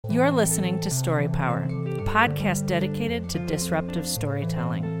You're listening to Story Power, a podcast dedicated to disruptive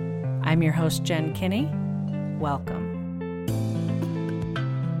storytelling. I'm your host, Jen Kinney. Welcome.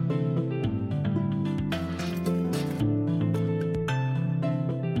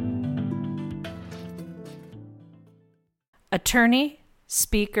 Attorney,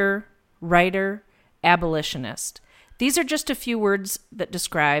 speaker, writer, abolitionist. These are just a few words that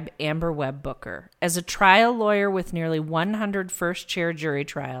describe Amber Webb Booker. As a trial lawyer with nearly 100 first-chair jury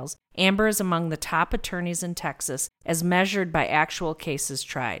trials, Amber is among the top attorneys in Texas as measured by actual cases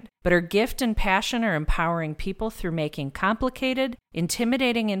tried. But her gift and passion are empowering people through making complicated,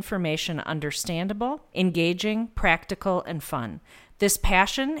 intimidating information understandable, engaging, practical, and fun. This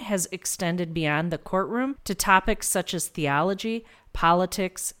passion has extended beyond the courtroom to topics such as theology,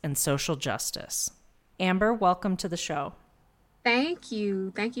 politics, and social justice. Amber, welcome to the show. Thank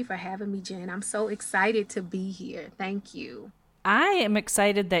you. Thank you for having me, Jen. I'm so excited to be here. Thank you. I am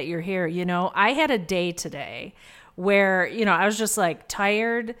excited that you're here. You know, I had a day today where, I was just like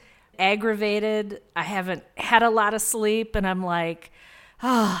tired, aggravated. I haven't had a lot of sleep, and I'm like,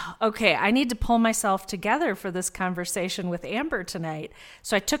 okay, I need to pull myself together for this conversation with Amber tonight.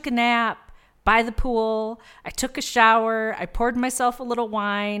 So I took a nap by the pool. I took a shower. I poured myself a little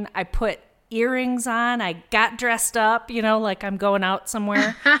wine. I put earrings on. I got dressed up, like I'm going out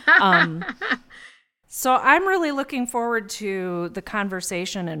somewhere. So I'm really looking forward to the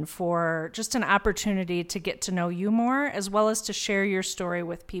conversation and for just an opportunity to get to know you more, as well as to share your story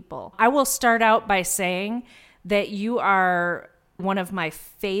with people. I will start out by saying that you are one of my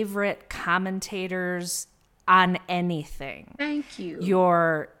favorite commentators on anything. Thank you.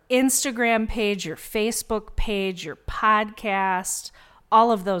 Your Instagram page, your Facebook page, your podcast,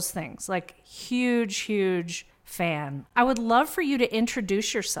 all of those things. Like huge fan. I would love for you to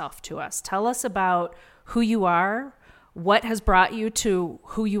introduce yourself to us. Tell us about who you are, what has brought you to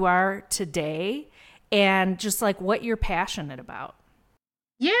who you are today, and just like what you're passionate about.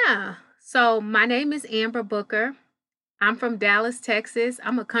 Yeah. So my name is Amber Booker. I'm from Dallas, Texas.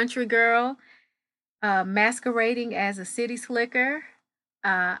 I'm a country girl, masquerading as a city slicker.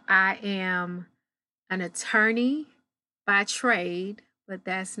 I am an attorney by trade, but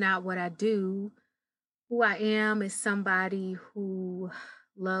that's not what I do. Who I am is somebody who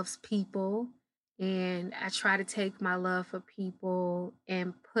loves people, and I try to take my love for people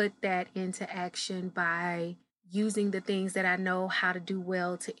and put that into action by using the things that I know how to do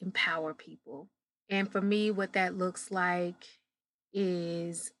well to empower people. And for me, what that looks like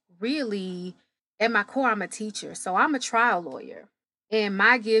is really, at my core, I'm a teacher. So I'm a trial lawyer. And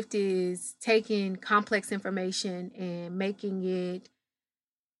my gift is taking complex information and making it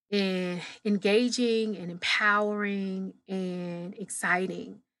engaging and empowering and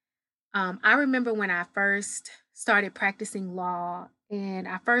exciting. I remember when I first started practicing law and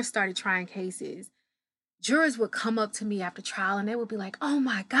I first started trying cases, jurors would come up to me after trial and they would be like, "Oh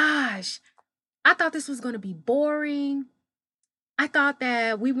my gosh, I thought this was going to be boring. I thought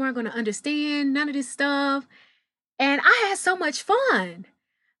that we weren't going to understand none of this stuff. And I had so much fun.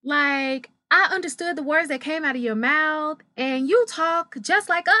 Like, I understood the words that came out of your mouth, and you talk just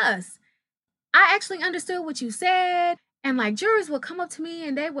like us. I actually understood what you said." And like jurors would come up to me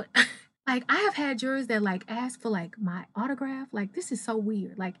and they would like, I have had jurors that like ask for like my autograph. Like, this is so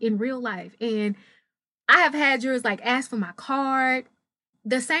weird, like in real life. And I have had jurors like ask for my card.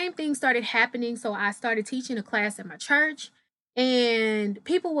 The same thing started happening. So I started teaching a class at my church, and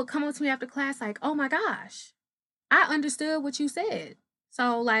people would come up to me after class like, "Oh my gosh, I understood what you said.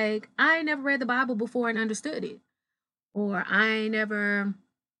 So like, I ain't never read the Bible before and understood it. Or I ain't never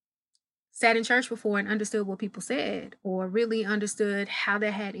sat in church before and understood what people said, or really understood how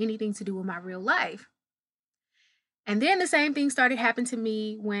that had anything to do with my real life." And then the same thing started happening to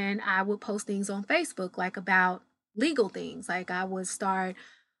me when I would post things on Facebook, like about legal things. Like I would start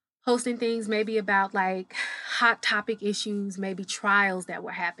posting things maybe about like hot topic issues, maybe trials that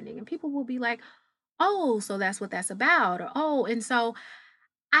were happening. And people will be like, "Oh, so that's what that's about." Or, "Oh." And so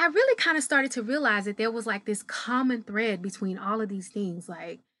I really kind of started to realize that there was like this common thread between all of these things,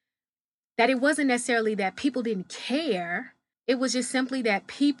 like that it wasn't necessarily that people didn't care. It was just simply that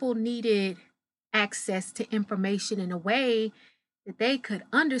people needed access to information in a way that they could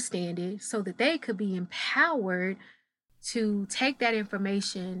understand it so that they could be empowered to take that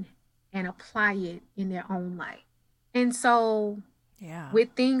information and apply it in their own life. And so,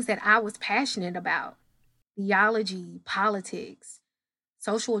 with things that I was passionate about, theology, politics,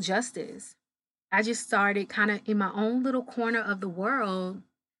 social justice, I just started kind of in my own little corner of the world,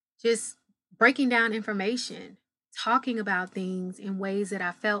 just breaking down information, talking about things in ways that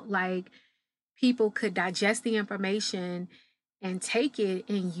I felt like people could digest the information and take it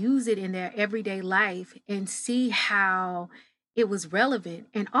and use it in their everyday life and see how it was relevant,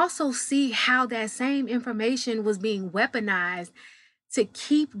 and also see how that same information was being weaponized to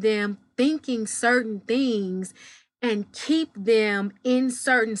keep them thinking certain things and keep them in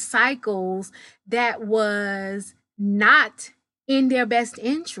certain cycles that was not in their best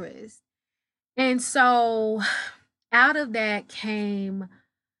interest. And so out of that came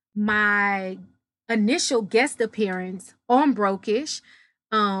my initial guest appearance on Brokish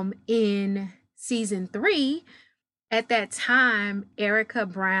in season 3. At that time, Erica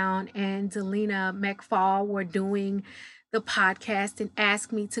Brown and Delina McFall were doing the podcast and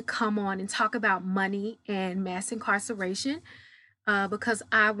asked me to come on and talk about money and mass incarceration because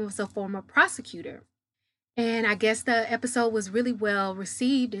I was a former prosecutor. And I guess the episode was really well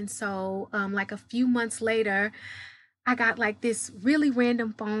received. And so, like a few months later, I got like this really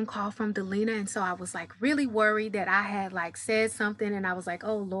random phone call from Delina. And so I was like really worried that I had like said something. And I was like,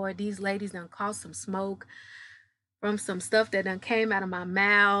 oh Lord, these ladies done caused some smoke from some stuff that done came out of my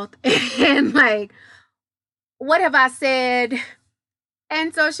mouth. And like, what have I said?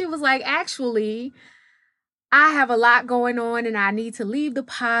 And so she was like, actually, I have a lot going on and I need to leave the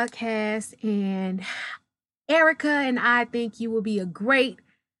podcast. And Erica and I think you will be a great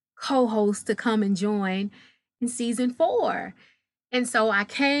co-host to come and join in season 4. And so I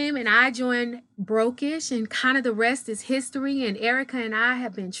came and I joined Brokish, and kind of the rest is history. And Erica and I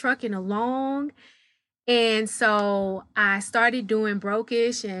have been trucking along. And so I started doing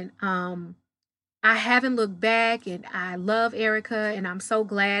Brokish, and I haven't looked back, and I love Erica, and I'm so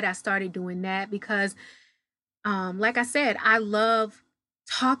glad I started doing that because, like I said, I love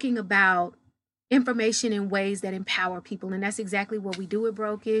talking about information in ways that empower people, and that's exactly what we do at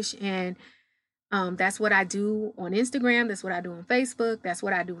Brokish. And that's what I do on Instagram. That's what I do on Facebook. That's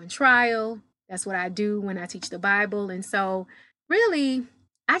what I do in trial. That's what I do when I teach the Bible. And so, really,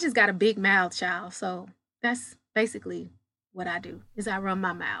 I just got a big mouth, child. So that's basically what I do, is I run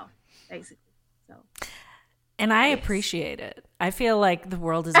my mouth, basically. So, and I appreciate it. I feel like the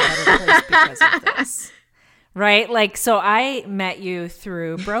world is a better place because of this. Right? Like, so I met you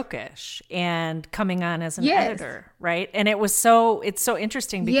through Brokish and coming on as an editor, right? And it's so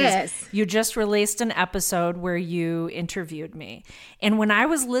interesting because you just released an episode where you interviewed me. And when I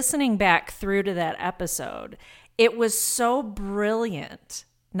was listening back through to that episode, it was so brilliant.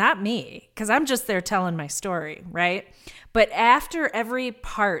 Not me, because I'm just there telling my story, right? But after every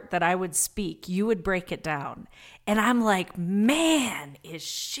part that I would speak, you would break it down. And I'm like, man, is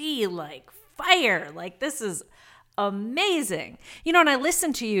she like fire? Like, this is amazing. You know, and I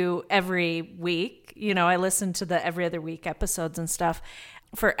listen to you every week. You know, I listen to the every other week episodes and stuff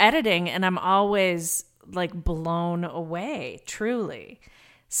for editing, and I'm always like blown away, truly.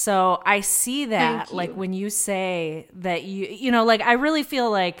 So I see that, like, when you say that you know, like, I really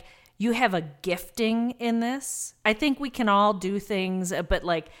feel like you have a gifting in this. I think we can all do things, but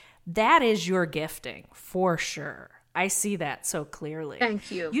like, that is your gifting for sure. I see that so clearly.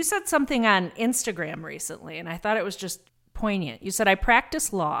 Thank you. You said something on Instagram recently, and I thought it was just poignant. You said, I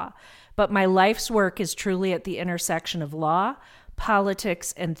practice law, but my life's work is truly at the intersection of law,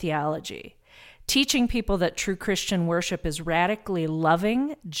 politics, and theology. Teaching people that true Christian worship is radically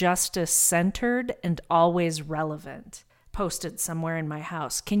loving, justice-centered, and always relevant. Posted somewhere in my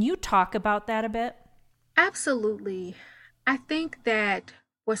house. Can you talk about that a bit? Absolutely. I think that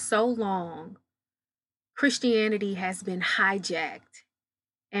for so long, Christianity has been hijacked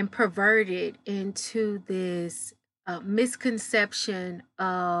and perverted into this misconception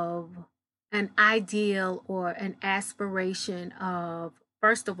of an ideal or an aspiration of,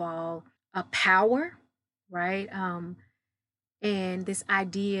 first of all, a power, right? And this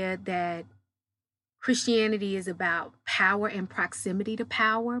idea that Christianity is about power and proximity to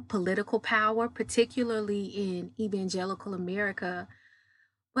power, political power, particularly in evangelical America,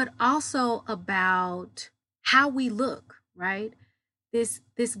 but also about how we look, right? This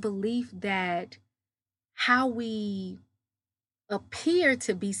belief that how we appear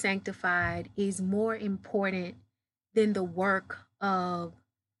to be sanctified is more important than the work of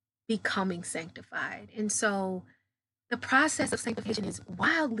becoming sanctified. And so the process of sanctification is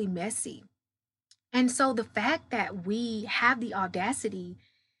wildly messy. And so the fact that we have the audacity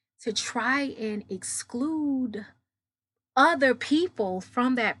to try and exclude other people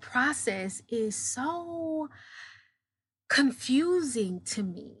from that process is so confusing to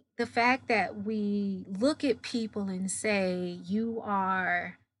me. The fact that we look at people and say, you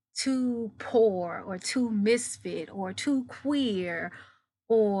are too poor or too misfit or too queer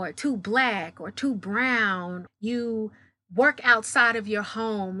or too black or too brown, you work outside of your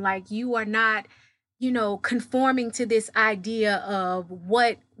home, like you are not, conforming to this idea of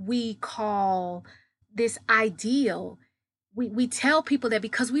what we call this ideal. We tell people that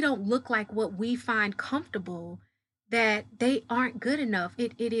because we don't look like what we find comfortable, that they aren't good enough.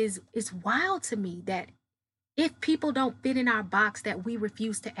 It's wild to me that if people don't fit in our box, that we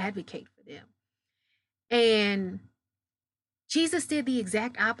refuse to advocate for them. And Jesus did the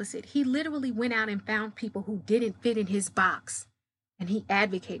exact opposite. He literally went out and found people who didn't fit in his box, and he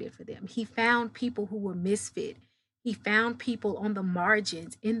advocated for them. He found people who were misfit. He found people on the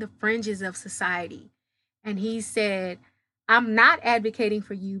margins, in the fringes of society. And he said, I'm not advocating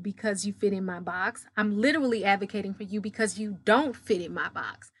for you because you fit in my box. I'm literally advocating for you because you don't fit in my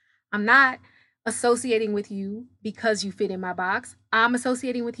box. I'm not associating with you because you fit in my box. I'm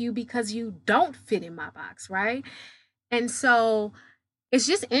associating with you because you don't fit in my box, right? And so it's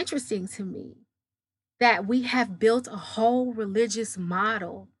just interesting to me that we have built a whole religious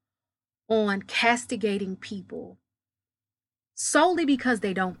model on castigating people solely because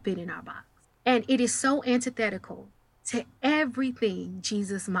they don't fit in our box. And it is so antithetical to everything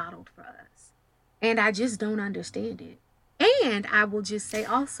Jesus modeled for us. And I just don't understand it. And I will just say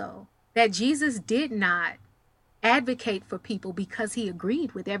also that Jesus did not advocate for people because he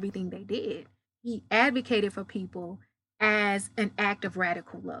agreed with everything they did. He advocated for people as an act of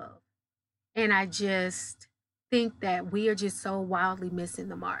radical love. And I just think that we are just so wildly missing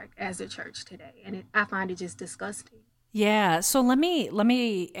the mark as a church today. And I find it just disgusting. Yeah. So let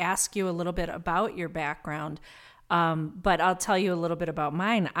me ask you a little bit about your background. But I'll tell you a little bit about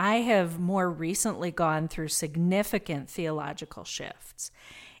mine. I have more recently gone through significant theological shifts.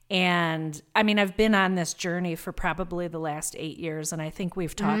 And I mean, I've been on this journey for probably the last 8 years, and I think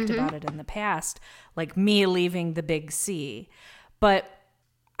we've talked about it in the past, like me leaving the big C. But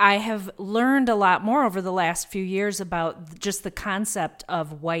I have learned a lot more over the last few years about just the concept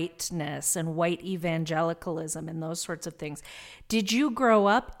of whiteness and white evangelicalism and those sorts of things. Did you grow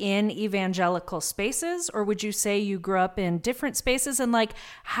up in evangelical spaces, or would you say you grew up in different spaces? And like,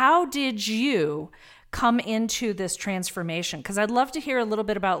 how did you come into this transformation? Because I'd love to hear a little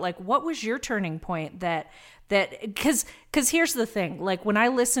bit about like, what was your turning point that because here's the thing, like when I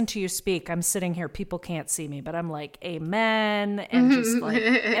listen to you speak, I'm sitting here, people can't see me, but I'm like, amen. And just like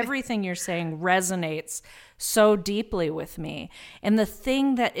everything you're saying resonates so deeply with me. And the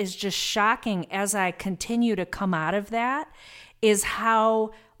thing that is just shocking as I continue to come out of that is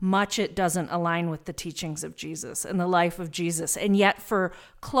how much it doesn't align with the teachings of Jesus and the life of Jesus. And yet for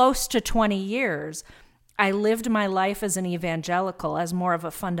close to 20 years, I lived my life as an evangelical, as more of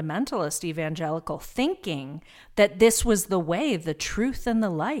a fundamentalist evangelical, thinking that this was the way, the truth and the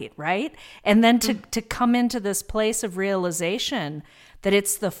light, right? And then to come into this place of realization that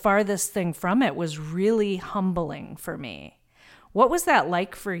it's the farthest thing from it was really humbling for me. What was that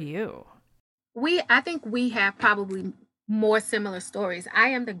like for you? I think we have probably more similar stories. I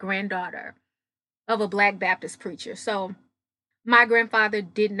am the granddaughter of a Black Baptist preacher. So my grandfather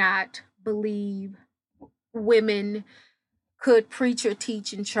did not believe women could preach or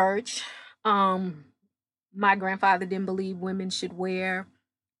teach in church. My grandfather didn't believe women should wear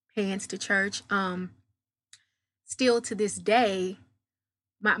pants to church. Still to this day,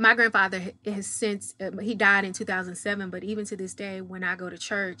 my grandfather has since he died in 2007, but even to this day, when I go to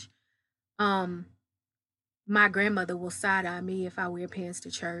church, um, my grandmother will side eye me if I wear pants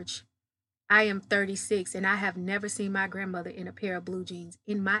to church. I am 36 and I have never seen my grandmother in a pair of blue jeans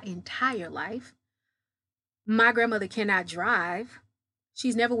in my entire life. My grandmother cannot drive.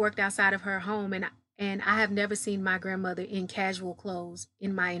 She's never worked outside of her home, and I have never seen my grandmother in casual clothes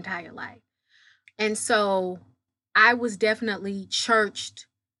in my entire life. And so I was definitely churched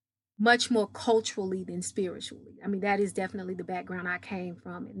much more culturally than spiritually. I mean, that is definitely the background I came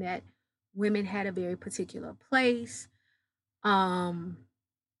from, and that women had a very particular place.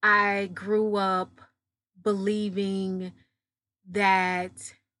 I grew up believing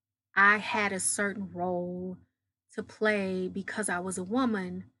that I had a certain role to play because I was a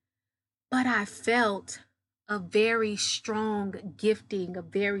woman, but I felt a very strong gifting, a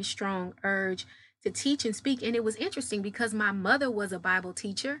very strong urge to teach and speak. And it was interesting because my mother was a Bible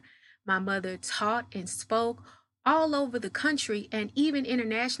teacher. My mother taught and spoke all over the country and even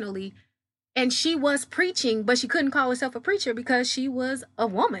internationally. And she was preaching, but she couldn't call herself a preacher because she was a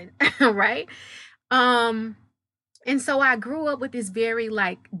woman, right? And so I grew up with this very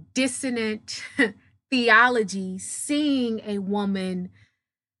like dissonant theology, seeing a woman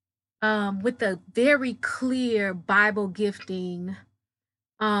with a very clear Bible gifting,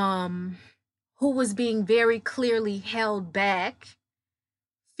 who was being very clearly held back,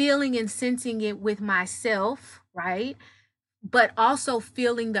 feeling and sensing it with myself, right? but also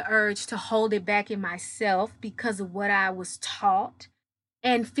feeling the urge to hold it back in myself because of what I was taught,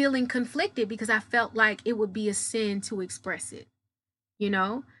 and feeling conflicted because I felt like it would be a sin to express it, you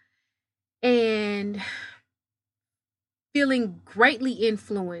know? And feeling greatly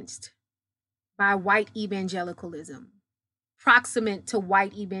influenced by white evangelicalism, proximate to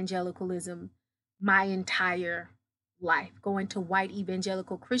white evangelicalism my entire life, going to white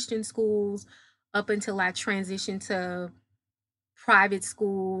evangelical Christian schools up until I transitioned to private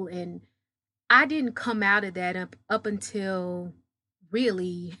school. And I didn't come out of that up until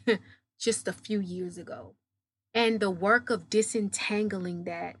really just a few years ago. And the work of disentangling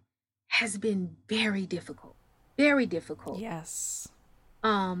that has been very difficult, very difficult. Yes.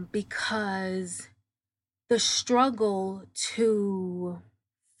 Because the struggle to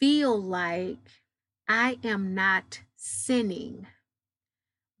feel like I am not sinning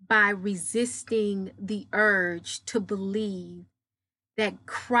by resisting the urge to believe that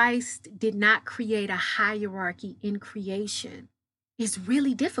Christ did not create a hierarchy in creation is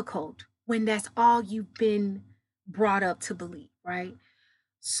really difficult when that's all you've been brought up to believe, right?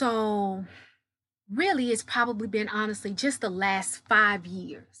 So, really, it's probably been honestly just the last 5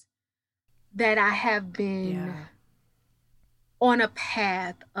 years that I have been Yeah. on a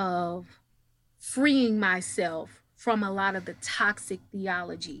path of freeing myself from a lot of the toxic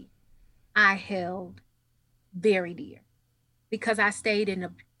theology I held very dear, because I stayed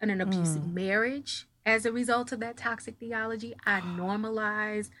in an abusive Mm. marriage as a result of that toxic theology. I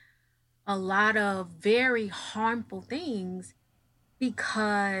normalized a lot of very harmful things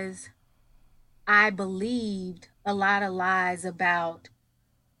because I believed a lot of lies about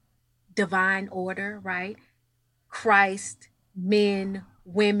divine order, right? Christ, men,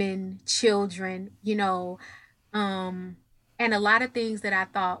 women, children, um, and a lot of things that I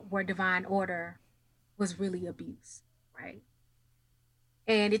thought were divine order was really abuse, right?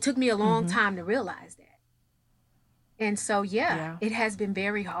 And it took me a long Mm-hmm. time to realize that. And so, yeah, Yeah. it has been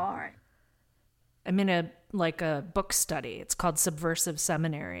very hard. I'm in a book study. It's called Subversive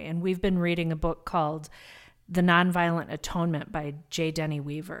Seminary, and we've been reading a book called The Nonviolent Atonement by J. Denny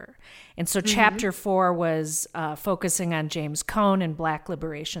Weaver. And so Hmm. chapter 4 was focusing on James Cone and Black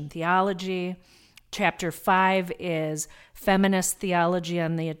liberation theology. Chapter 5 is feminist theology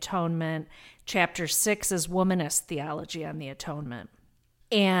on the atonement. Chapter 6 is womanist theology on the atonement.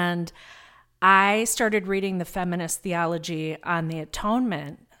 And I started reading the feminist theology on the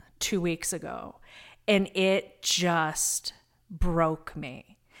atonement 2 weeks ago, and it just broke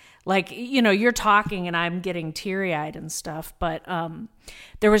me. Like, you're talking and I'm getting teary eyed and stuff, but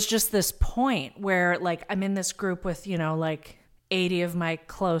there was just this point where, like, I'm in this group with, like 80 of my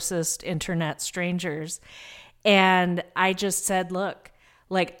closest internet strangers. And I just said, look,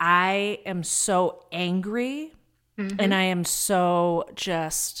 like, I am so angry and Hmm. I am so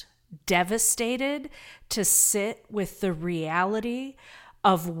just devastated to sit with the reality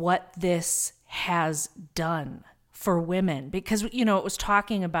of what this has done for women, because it was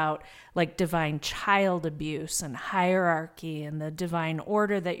talking about like divine child abuse and hierarchy and the divine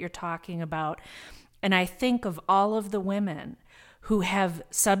order that you're talking about. And I think of all of the women who have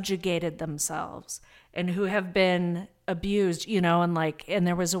subjugated themselves and who have been abused, and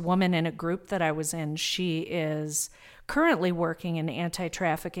there was a woman in a group that I was in. She is currently working in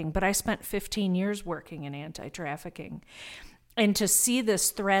anti-trafficking, but I spent 15 years working in anti-trafficking. And to see this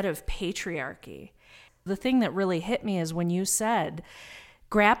thread of patriarchy, the thing that really hit me is when you said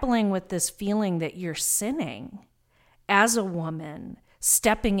grappling with this feeling that you're sinning as a woman,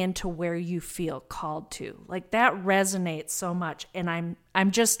 stepping into where you feel called to. Like, that resonates so much, and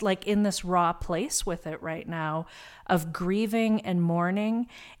I'm just like in this raw place with it right now of grieving and mourning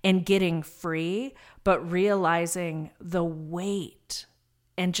and getting free, but realizing the weight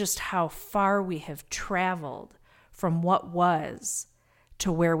and just how far we have traveled from what was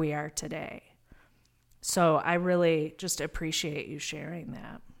to where we are today. So I really just appreciate you sharing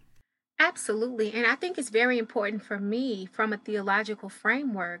that. Absolutely. And I think it's very important for me from a theological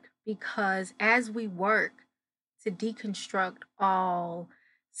framework, because as we work to deconstruct all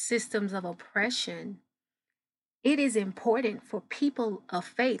systems of oppression, it is important for people of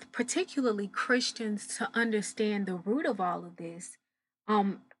faith, particularly Christians, to understand the root of all of this,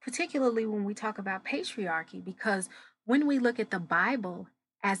 particularly when we talk about patriarchy, because when we look at the Bible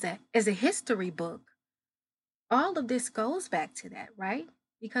as a history book, all of this goes back to that, right?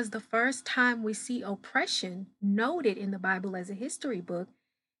 Because the first time we see oppression noted in the Bible as a history book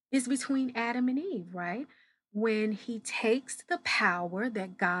is between Adam and Eve, right? When he takes the power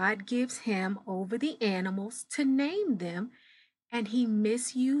that God gives him over the animals to name them, and he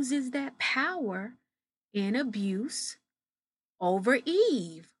misuses that power in abuse over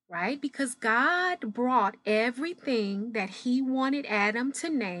Eve, right? Because God brought everything that he wanted Adam to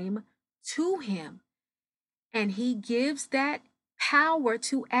name to him. And he gives that power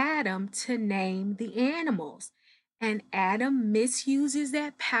to Adam to name the animals. And Adam misuses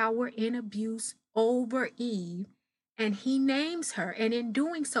that power in abuse over Eve, and he names her. And in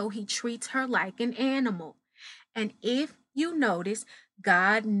doing so, he treats her like an animal. And if you notice,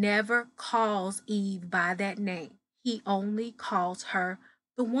 God never calls Eve by that name. He only calls her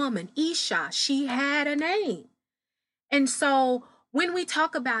the woman, Isha. She had a name. And so when we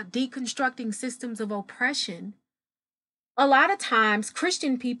talk about deconstructing systems of oppression, a lot of times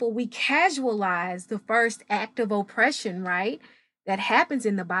Christian people, we casualize the first act of oppression, right? That happens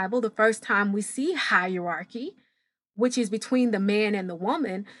in the Bible, the first time we see hierarchy, which is between the man and the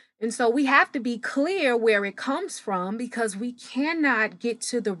woman. And so we have to be clear where it comes from, because we cannot get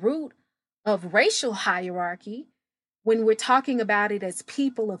to the root of racial hierarchy when we're talking about it as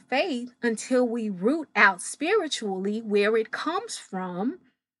people of faith until we root out spiritually where it comes from,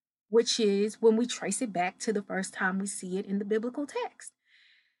 which is when we trace it back to the first time we see it in the biblical text.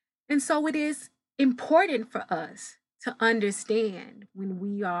 And so it is important for us to understand when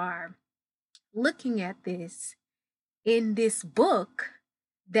we are looking at this in this book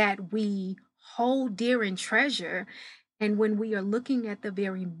that we hold dear and treasure, and when we are looking at the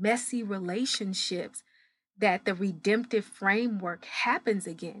very messy relationships that the redemptive framework happens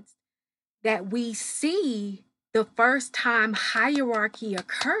against, that we see the first time hierarchy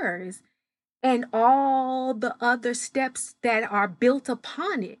occurs and all the other steps that are built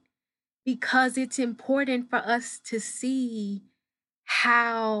upon it, because it's important for us to see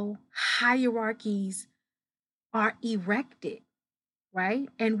how hierarchies are erected, right?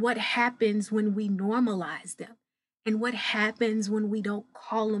 And what happens when we normalize them, and what happens when we don't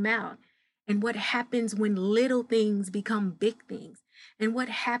call them out, and what happens when little things become big things, and what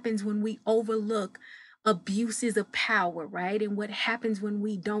happens when we overlook abuses of power, right? And what happens when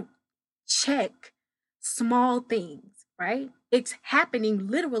we don't check small things, right? It's happening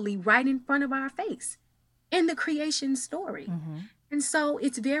literally right in front of our face in the creation story. Mm-hmm. And so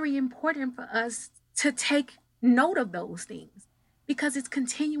it's very important for us to take note of those things, because it's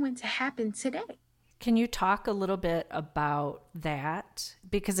continuing to happen today. Can you talk a little bit about that?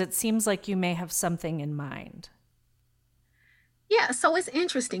 Because it seems like you may have something in mind. Yeah, so it's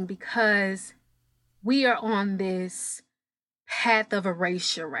interesting because we are on this path of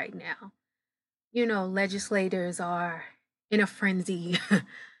erasure right now. You know, legislators are in a frenzy.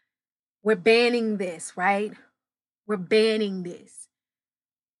 We're banning this, right? We're banning this.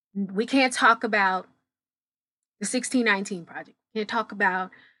 We can't talk about the 1619 Project. We can't talk about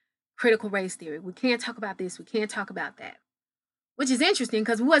critical race theory. We can't talk about this. We can't talk about that. Which is interesting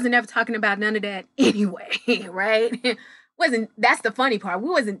because we wasn't ever talking about none of that anyway, right? That's the funny part. We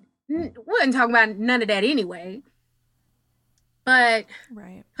wasn't talking about none of that anyway. But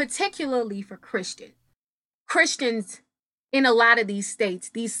right. Particularly for Christians in a lot of these states,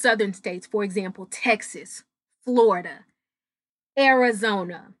 these southern states, for example, Texas, Florida,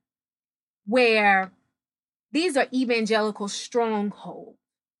 Arizona, where these are evangelical strongholds,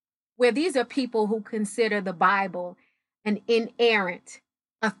 where these are people who consider the Bible an inerrant,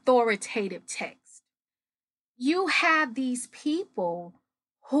 authoritative text. You have these people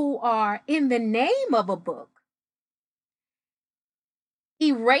who are, in the name of a book,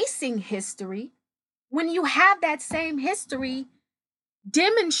 erasing history when you have that same history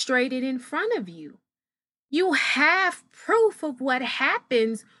demonstrated in front of you. You have proof of what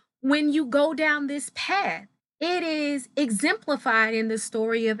happens when you go down this path. It is exemplified in the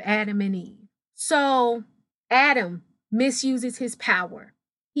story of Adam and Eve. So Adam misuses his power.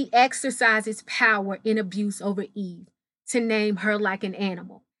 He exercises power in abuse over Eve to name her like an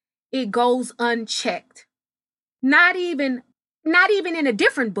animal. It goes unchecked. Not even in a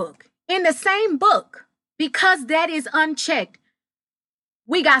different book, in the same book, because that is unchecked.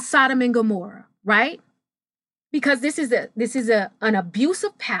 We got Sodom and Gomorrah, right? Because this is an abuse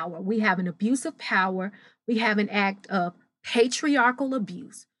of power. We have an abuse of power. We have an act of patriarchal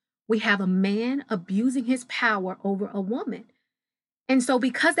abuse. We have a man abusing his power over a woman. And so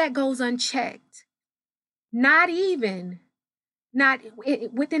because that goes unchecked, not within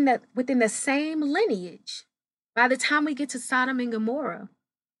the same lineage, by the time we get to Sodom and Gomorrah,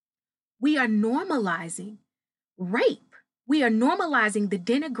 we are normalizing rape. We are normalizing the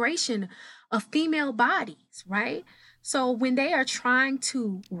denigration of female bodies, right? So when they are trying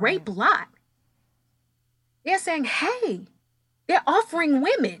to rape Lot, they're saying, hey, they're offering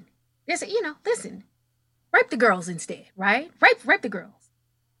women. They're saying, listen, rape the girls instead, right? Rape the girls.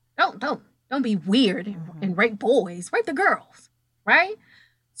 Don't be weird and rape boys. Rape the girls. right?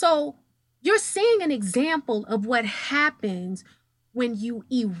 So you're seeing an example of what happens when you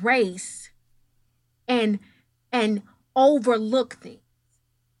erase and and overlook things,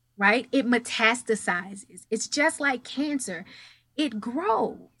 right? It metastasizes. It's just like cancer. It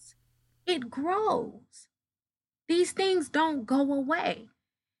grows. It grows. These things don't go away.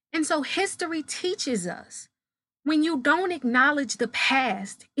 And so history teaches us when you don't acknowledge the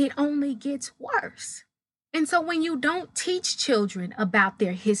past, it only gets worse. And so when you don't teach children about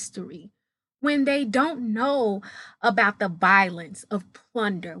their history, when they don't know about the violence of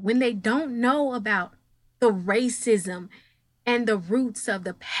plunder, when they don't know about the racism and the roots of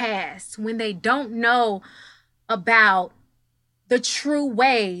the past, when they don't know about the true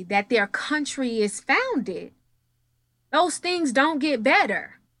way that their country is founded, those things don't get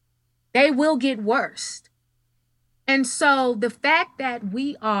better. They will get worse. And so the fact that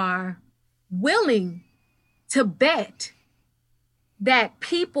we are willing to bet that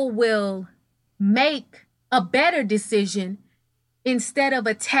people will make a better decision instead of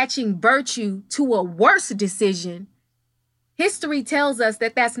attaching virtue to a worse decision, history tells us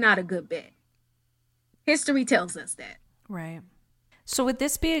that that's not a good bet. History tells us that. Right. So would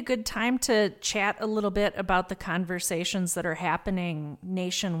this be a good time to chat a little bit about the conversations that are happening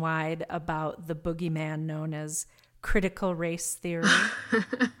nationwide about the boogeyman known as critical race theory?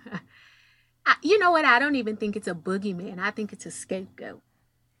 You know what? I don't even think it's a boogeyman. I think it's a scapegoat.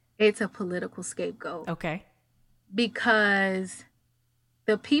 It's a political scapegoat. Okay. Because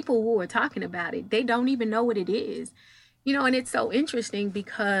the people who are talking about it, they don't even know what it is. And it's so interesting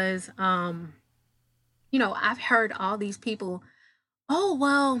because, I've heard all these people, oh,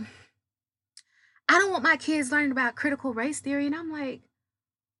 well, I don't want my kids learning about critical race theory. And I'm like,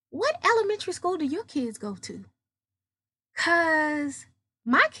 what elementary school do your kids go to? Because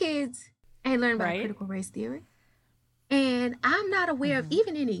my kids ain't learning about critical race theory. And I'm not aware of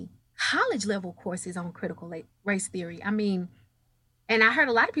even any college level courses on critical race theory. I mean, and I heard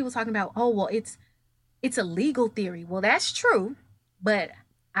a lot of people talking about, oh, well, it's a legal theory. Well, that's true, but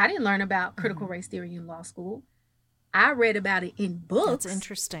I didn't learn about critical race theory in law school. I read about it in books. That's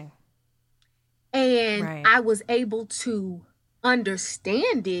interesting. And I was able to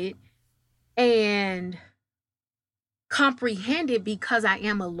understand it and comprehend it because I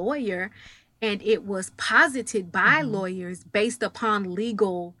am a lawyer, and it was posited by lawyers based upon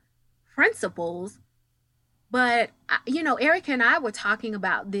legal principles. But, Erica and I were talking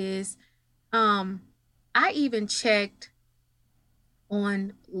about this. I even checked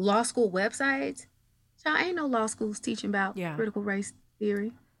on law school websites. So ain't no law schools teaching about critical race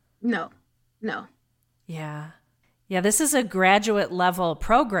theory. No. Yeah. Yeah, this is a graduate level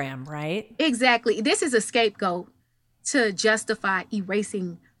program, right? Exactly. This is a scapegoat to justify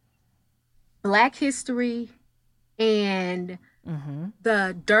erasing Black history and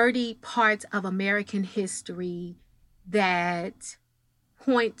the dirty parts of American history that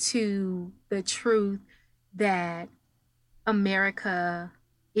point to the truth that America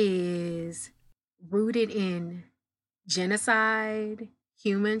is rooted in genocide,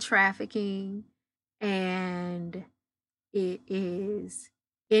 human trafficking, and it is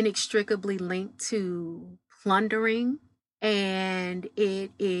inextricably linked to plundering, and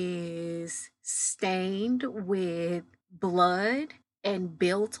it is stained with blood and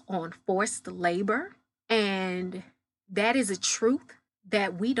built on forced labor. And that is a truth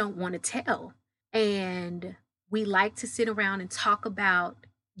that we don't want to tell. And we like to sit around and talk about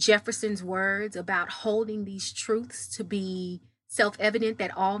Jefferson's words about holding these truths to be self-evident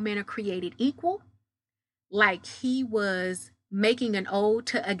that all men are created equal, like he was making an ode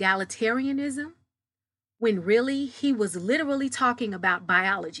to egalitarianism, when really he was literally talking about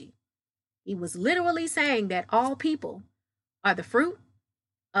biology. He was literally saying that all people are the fruit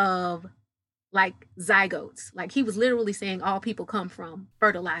of zygotes. Like he was literally saying all people come from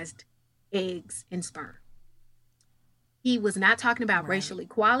fertilized eggs and sperm. He was not talking about racial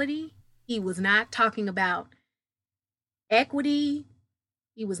equality. He was not talking about equity.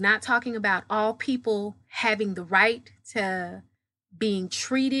 He was not talking about all people having the right to being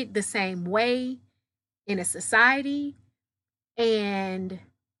treated the same way in a society. And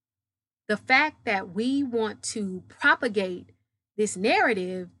the fact that we want to propagate this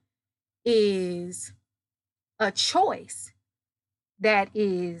narrative is a choice that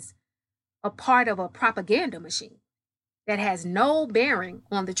is a part of a propaganda machine that has no bearing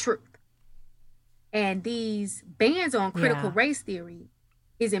on the truth. And these bans on critical race theory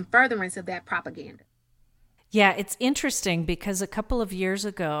is in furtherance of that propaganda. Yeah, it's interesting because a couple of years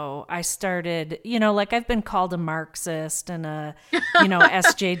ago, I started, I've been called a Marxist and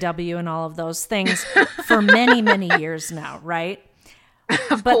SJW and all of those things for many, many years now, right?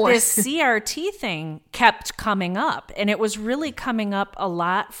 Of But this course. CRT thing kept coming up, and it was really coming up a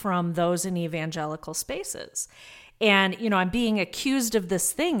lot from those in evangelical spaces. And, I'm being accused of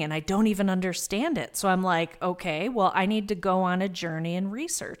this thing and I don't even understand it. So I'm like, okay, well, I need to go on a journey and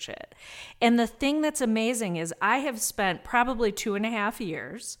research it. And the thing that's amazing is I have spent probably 2.5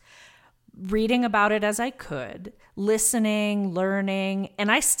 years reading about it as I could, listening, learning,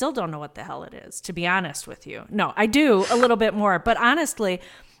 and I still don't know what the hell it is, to be honest with you. No, I do a little bit more, but honestly,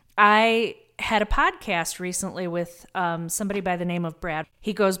 I had a podcast recently with somebody by the name of Brad.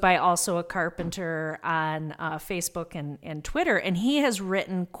 He goes by Also a Carpenter on Facebook and Twitter, and he has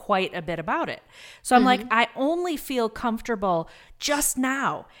written quite a bit about it. So I'm like, I only feel comfortable just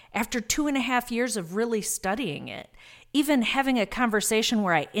now, after 2.5 years of really studying it, even having a conversation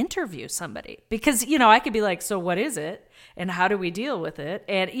where I interview somebody, because, I could be like, so what is it? And how do we deal with it?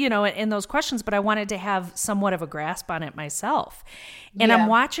 And, in those questions, but I wanted to have somewhat of a grasp on it myself. And I'm Yeah.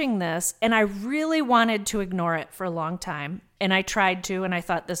 watching this and I really wanted to ignore it for a long time. And I tried to, and I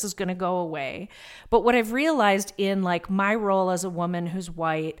thought this is going to go away. But what I've realized in like my role as a woman who's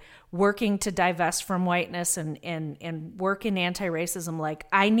white, working to divest from whiteness and work in anti-racism, like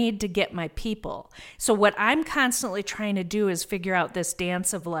I need to get my people. So what I'm constantly trying to do is figure out this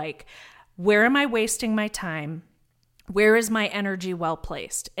dance of like, where am I wasting my time? Where is my energy well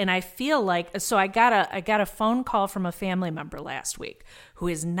placed? And I feel like, so I got a phone call from a family member last week who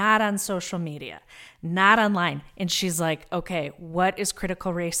is not on social media, not online. And she's like, okay, what is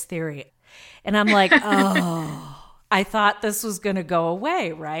critical race theory? And I'm like, oh, I thought this was going to go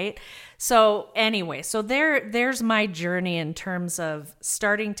away, right? So anyway, so there's my journey in terms of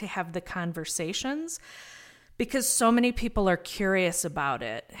starting to have the conversations, because so many people are curious about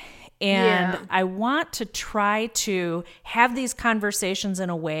it. And Yeah. I want to try to have these conversations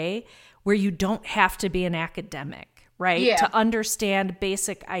in a way where you don't have to be an academic, right? Yeah. To understand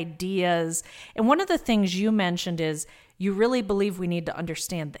basic ideas. And one of the things you mentioned is you really believe we need to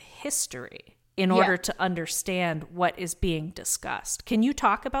understand the history in Yeah. order to understand what is being discussed. Can you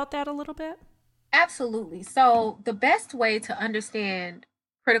talk about that a little bit? Absolutely. So, the best way to understand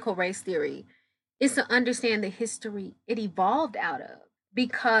critical race theory is to understand the history it evolved out of,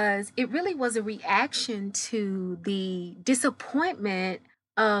 because it really was a reaction to the disappointment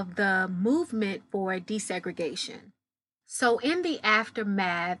of the movement for desegregation. So, in the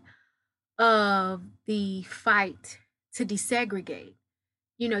aftermath of the fight to desegregate,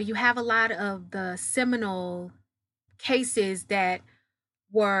 you have a lot of the seminal cases that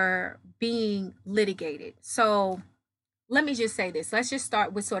were being litigated. So let me just say this. Let's just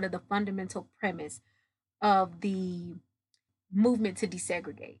start with sort of the fundamental premise of the movement to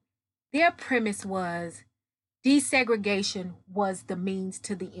desegregate. Their premise was desegregation was the means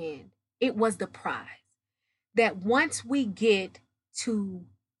to the end, it was the prize. That once we get to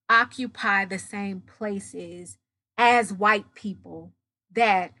occupy the same places as white people,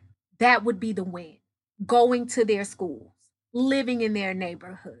 that that would be the win. Going to their schools, living in their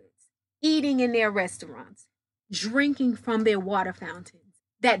neighborhoods, eating in their restaurants, drinking from their water fountains.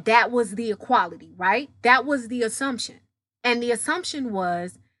 That was the equality, right? That was the assumption. And the assumption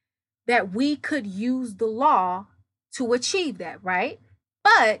was that we could use the law to achieve that, right?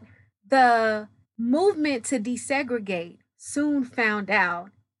 But the movement to desegregate soon found out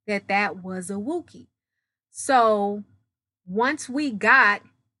that that was a Wookiee. So once we got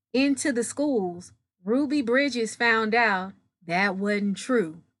into the schools, Ruby Bridges found out that wasn't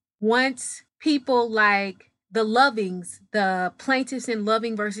true. Once people like the Lovings, the plaintiffs in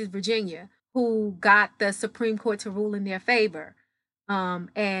Loving versus Virginia, who got the Supreme Court to rule in their favor,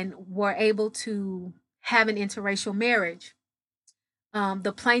 and were able to have an interracial marriage.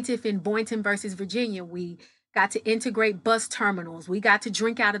 The plaintiff in Boynton versus Virginia, we got to integrate bus terminals. We got to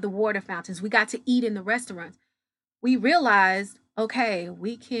drink out of the water fountains. We got to eat in the restaurants. We realized, okay,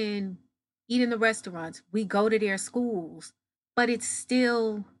 we can eat in the restaurants. We go to their schools, but it's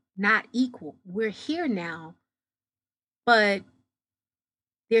still not equal. We're here now, but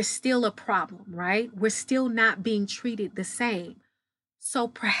there's still a problem, right? We're still not being treated the same. So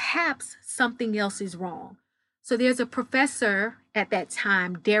perhaps something else is wrong. So there's a professor at that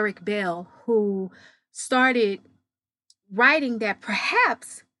time, Derek Bell, who started writing that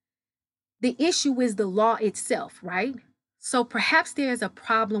perhaps the issue is the law itself, right? So perhaps there's a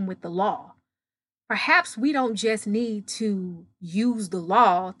problem with the law. Perhaps we don't just need to use the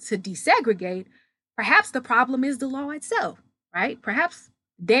law to desegregate. Perhaps the problem is the law itself, right? Perhaps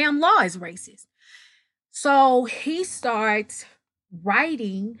damn law is racist. So he starts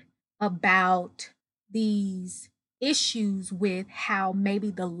writing about these issues with how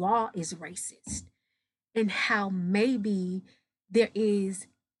maybe the law is racist and how maybe there is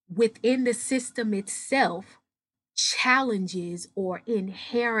within the system itself challenges or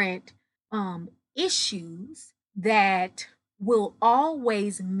inherent issues that will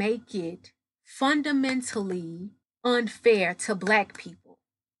always make it fundamentally unfair to Black people,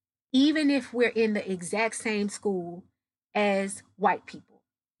 even if we're in the exact same school as white people,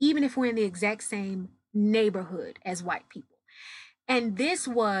 even if we're in the exact same neighborhood as white people. And this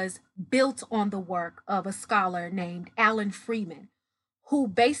was built on the work of a scholar named Alan Freeman, who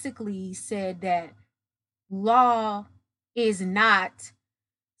basically said that law is not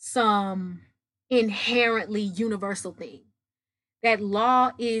some inherently universal thing, that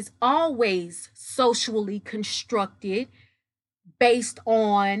law is always socially constructed based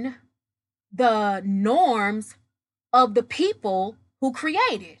on the norms of the people who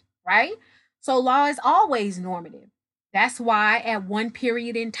created, right? So law is always normative. That's why at one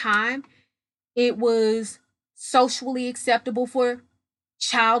period in time, it was socially acceptable for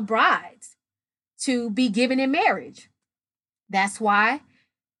child brides to be given in marriage. That's why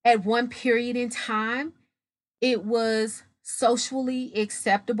at one period in time, it was socially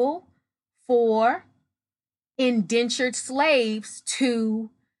acceptable for indentured slaves to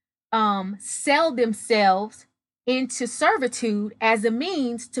sell themselves into servitude as a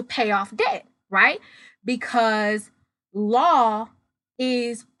means to pay off debt, right? Because law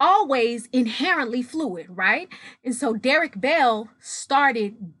is always inherently fluid, right? And so Derek Bell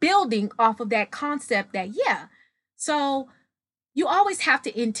started building off of that concept that, yeah, so you always have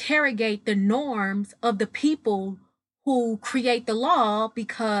to interrogate the norms of the people who create the law,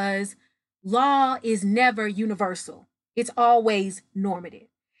 because law is never universal. It's always normative.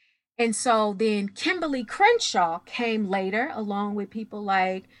 And so then Kimberly Crenshaw came later, along with people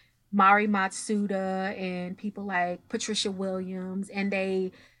like Mari Matsuda and people like Patricia Williams, and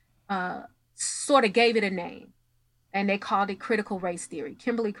they sort of gave it a name, and they called it critical race theory.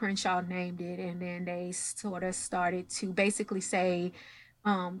 Kimberly Crenshaw named it, and then they sort of started to basically say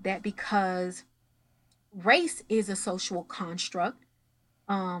that because race is a social construct,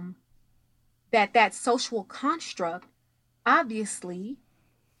 that social construct obviously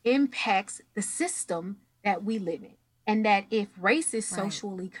impacts the system that we live in. And that if race is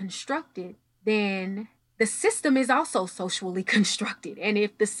socially constructed, then the system is also socially constructed. And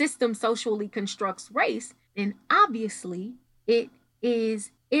if the system socially constructs race, then obviously it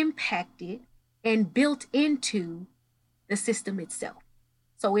is impacted and built into the system itself.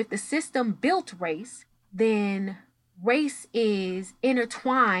 So if the system built race, then race is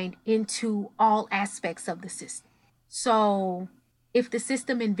intertwined into all aspects of the system. So if the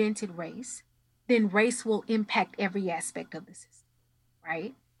system invented race, then race will impact every aspect of the system,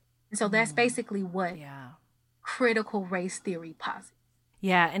 right? And so that's basically what critical race theory posits.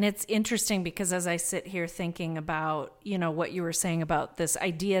 Yeah, and it's interesting because as I sit here thinking about, what you were saying about this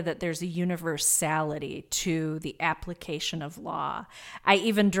idea that there's a universality to the application of law, I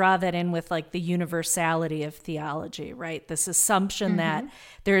even draw that in with like the universality of theology, right? This assumption that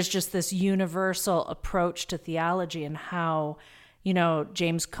there's just this universal approach to theology, and how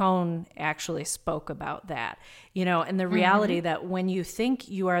James Cone actually spoke about that, and the reality that when you think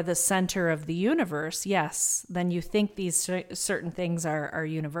you are the center of the universe, yes, then you think these certain things are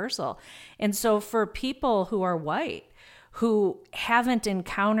universal. And so for people who are white, who haven't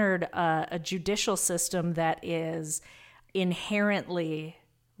encountered a judicial system that is inherently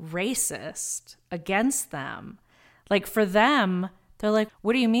racist against them, like for them, they're like,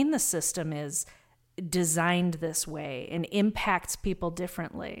 what do you mean the system is designed this way and impacts people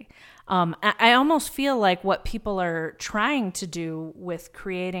differently? I almost feel like what people are trying to do with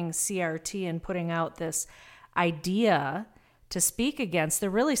creating CRT and putting out this idea to speak against, they're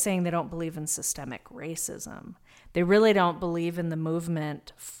really saying they don't believe in systemic racism. They really don't believe in the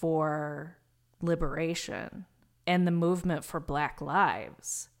movement for liberation and the movement for Black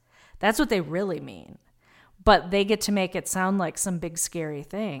lives. That's what they really mean. But they get to make it sound like some big scary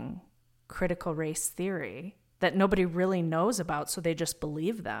thing, critical race theory, that nobody really knows about, so they just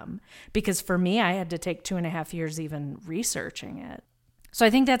believe them. Because for me, I had to take 2.5 years even researching it. So I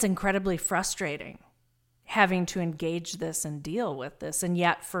think that's incredibly frustrating, having to engage this and deal with this. And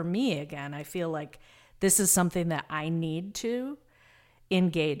yet for me, again, I feel like this is something that I need to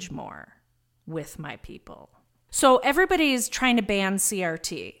engage more with my people. So everybody's trying to ban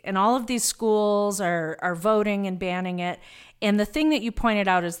CRT, and all of these schools are voting and banning it. And the thing that you pointed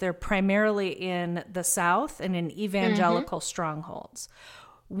out is they're primarily in the South and in evangelical strongholds.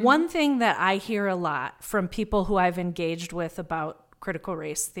 One thing that I hear a lot from people who I've engaged with about critical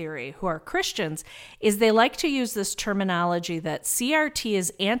race theory, who are Christians, is they like to use this terminology that CRT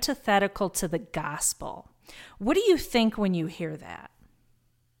is antithetical to the gospel. What do you think when you hear that?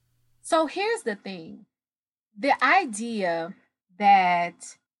 So here's the thing. The idea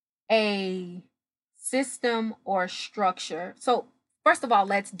that a system or structure. So first of all,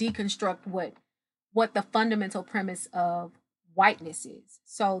 let's deconstruct what the fundamental premise of whiteness is.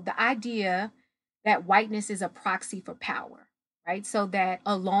 So the idea that whiteness is a proxy for power, right? So that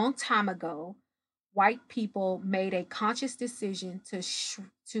a long time ago, white people made a conscious decision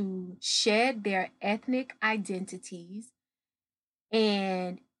to shed their ethnic identities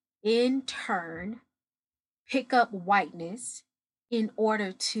and in turn pick up whiteness in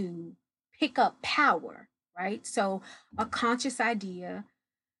order to pick up power, right? So a conscious idea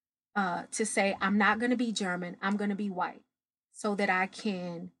to say, I'm not going to be German, I'm going to be white so that I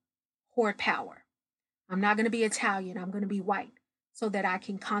can hoard power. I'm not going to be Italian, I'm going to be white so that I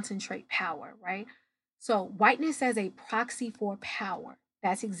can concentrate power, right? So whiteness as a proxy for power.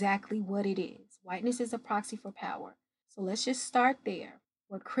 That's exactly what it is. Whiteness is a proxy for power. So let's just start there.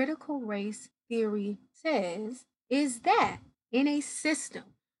 What critical race theory says is that in a system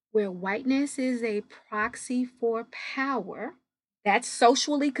where whiteness is a proxy for power, that's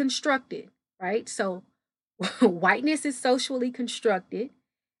socially constructed, right? So whiteness is socially constructed,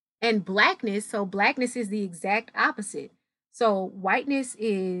 and blackness, so blackness is the exact opposite. So whiteness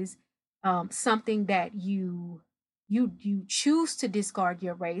is something that you choose to discard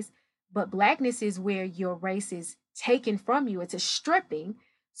your race, but blackness is where your race is taken from you. It's a stripping.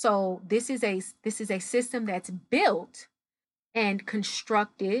 So this is a system that's built and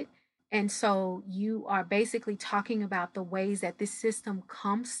constructed. And so you are basically talking about the ways that this system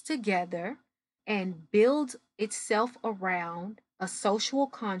comes together and builds itself around a social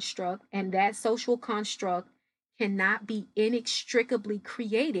construct, and that social construct cannot be inextricably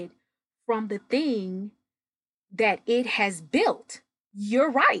created from the thing that it has built.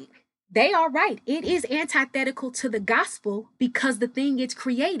 You're right. They are right. It is antithetical to the gospel because the thing it's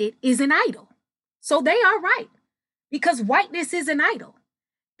created is an idol. So they are right because whiteness is an idol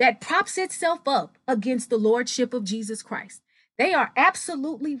that props itself up against the lordship of Jesus Christ. They are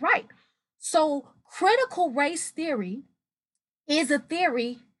absolutely right. So critical race theory is a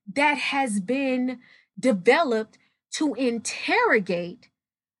theory that has been developed to interrogate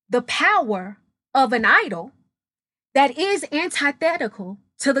the power of an idol that is antithetical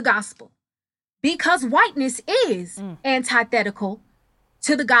to the gospel. Because whiteness is antithetical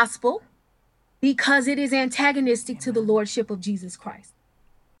to the gospel, because it is antagonistic to the lordship of Jesus Christ.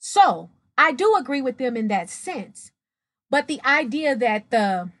 So I do agree with them in that sense. But the idea that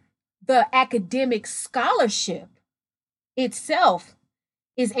the academic scholarship itself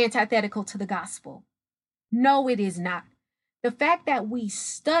is antithetical to the gospel, no, it is not. The fact that we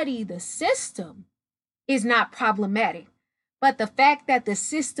study the system is not problematic, but the fact that the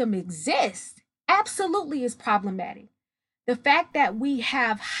system exists absolutely is problematic. The fact that we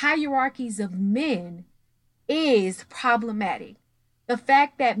have hierarchies of men is problematic. The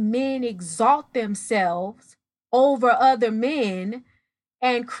fact that men exalt themselves over other men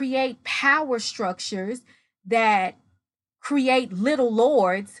and create power structures that create little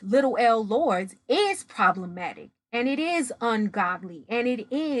lords, little L lords, is problematic, and it is ungodly, and it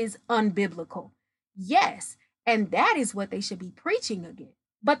is unbiblical. Yes, and that is what they should be preaching against.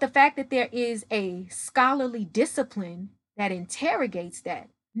 But the fact that there is a scholarly discipline that interrogates that,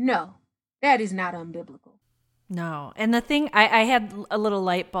 no, that is not unbiblical. No. And the thing, I had a little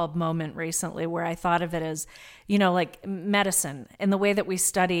light bulb moment recently where I thought of it as, like medicine and the way that we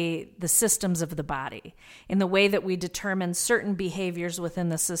study the systems of the body, in the way that we determine certain behaviors within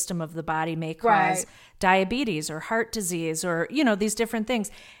the system of the body may cause diabetes or heart disease or, these different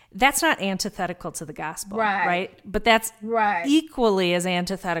things. That's not antithetical to the gospel, right? But that's equally as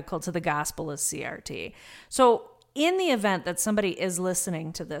antithetical to the gospel as CRT. So in the event that somebody is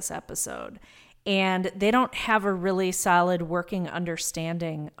listening to this episode and they don't have a really solid working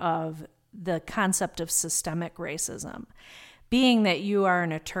understanding of the concept of systemic racism, being that you are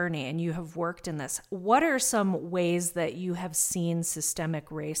an attorney and you have worked in this, what are some ways that you have seen systemic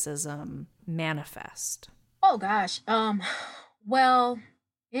racism manifest? Oh gosh. Well,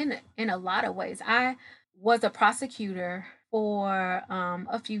 in a lot of ways. I was a prosecutor for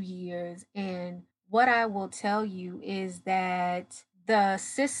a few years, and what I will tell you is that the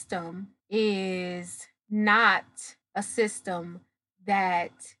system is not a system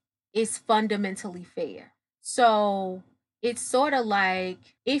that is fundamentally fair. So it's sort of like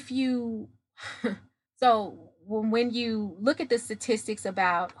if you, so when you look at the statistics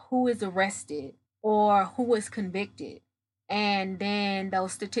about who is arrested or who is convicted, and then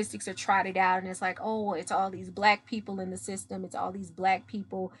those statistics are trotted out, and it's like, oh, it's all these black people in the system, it's all these black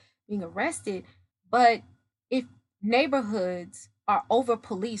people being arrested. But if neighborhoods are over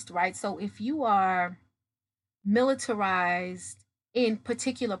policed, right? So if you are militarized in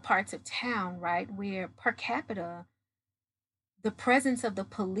particular parts of town, right, where per capita the presence of the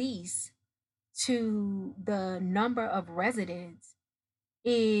police to the number of residents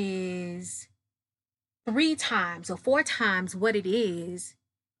is 3 times or 4 times what it is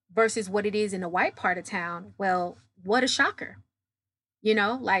versus what it is in the white part of town, well, what a shocker.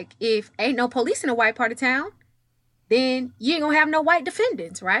 Like if ain't no police in the white part of town, then you ain't gonna have no white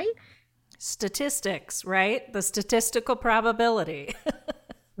defendants, right? Statistics, right? The statistical probability.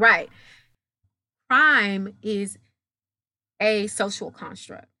 Right. Crime is a social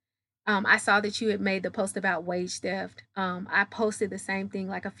construct. I saw that you had made the post about wage theft. I posted the same thing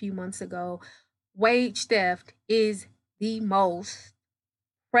like a few months ago. Wage theft is the most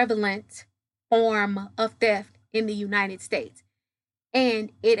prevalent form of theft in the United States,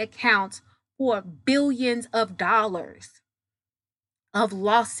 and it accounts for billions of dollars of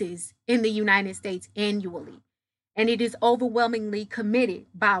losses in the United States annually. And it is overwhelmingly committed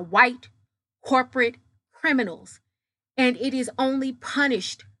by white corporate criminals. And it is only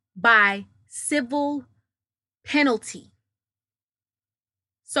punished by civil penalty.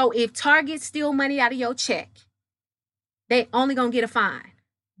 So if Target steal money out of your check, they only gonna get a fine.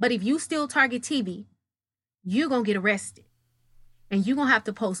 But if you steal Target TV, you're gonna get arrested. And you're gonna have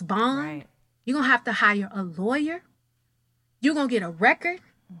to post bond. Right. You're gonna have to hire a lawyer. You're gonna get a record,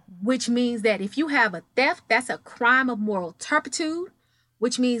 which means that if you have a theft, that's a crime of moral turpitude,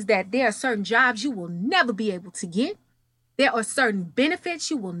 which means that there are certain jobs you will never be able to get. There are certain benefits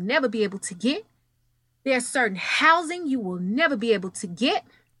you will never be able to get. There's certain housing you will never be able to get.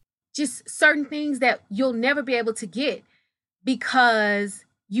 Just certain things that you'll never be able to get because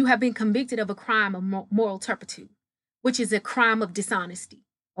you have been convicted of a crime of moral turpitude, which is a crime of dishonesty,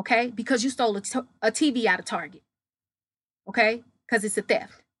 okay? Because you stole a TV out of Target, okay? Because it's a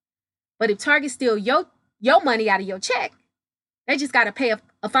theft. But if Target steal your money out of your check, they just got to pay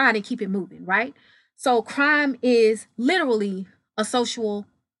a fine and keep it moving, right? So crime is literally a social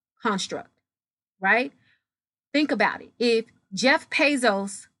construct, right? Think about it. If Jeff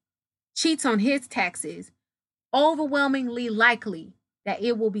Bezos cheats on his taxes, overwhelmingly likely that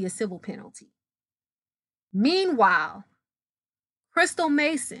it will be a civil penalty. Meanwhile, Crystal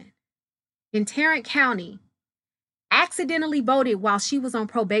Mason in Tarrant County accidentally voted while she was on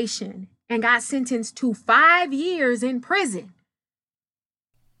probation and got sentenced to 5 years in prison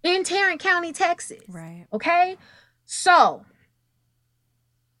in Tarrant County, Texas. Right. Okay? So,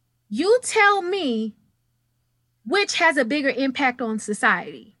 you tell me which has a bigger impact on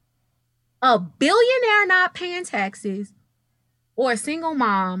society. A billionaire not paying taxes or a single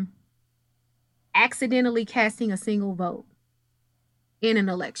mom accidentally casting a single vote in an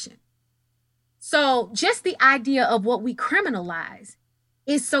election. So just the idea of what we criminalize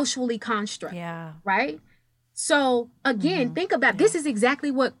is socially construct, right? So again, think about this is exactly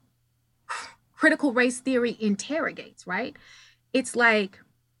what critical race theory interrogates, right? It's like,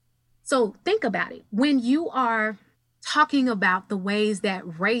 so think about it. When you are talking about the ways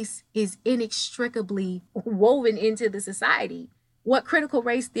that race is inextricably woven into the society, what critical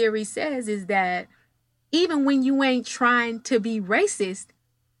race theory says is that even when you ain't trying to be racist,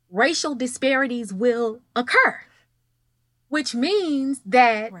 racial disparities will occur, which means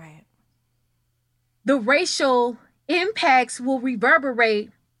that the racial impacts will reverberate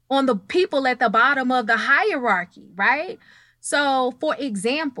on the people at the bottom of the hierarchy, right? So, for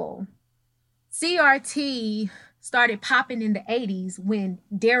example, CRT started popping in the 80s when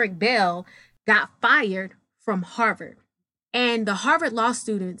Derek Bell got fired from Harvard. And the Harvard law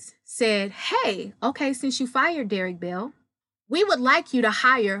students said, hey, okay, since you fired Derek Bell, we would like you to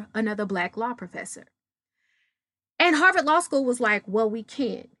hire another Black law professor. And Harvard Law School was like, well, we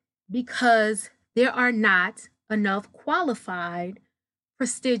can't because there are not enough qualified,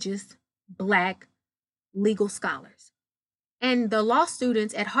 prestigious Black legal scholars. And the law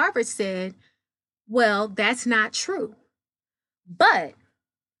students at Harvard said, well, that's not true. But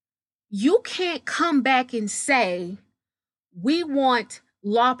you can't come back and say, we want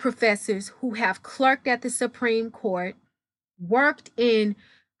law professors who have clerked at the Supreme Court, worked in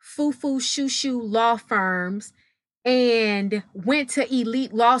foo-foo shoo-shoo law firms, and went to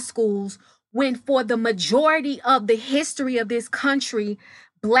elite law schools when for the majority of the history of this country,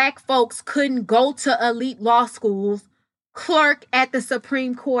 Black folks couldn't go to elite law schools, clerk at the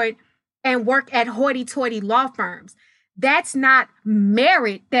Supreme Court, and work at hoity-toity law firms. That's not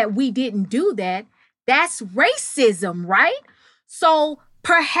merit that we didn't do that. That's racism, right? So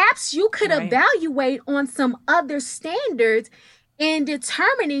perhaps you could evaluate on some other standards in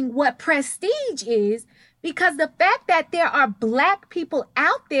determining what prestige is, Because the fact that there are Black people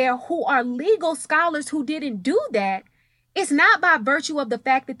out there who are legal scholars who didn't do that, it's not by virtue of the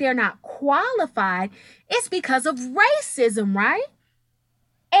fact that they're not qualified. It's because of racism, right?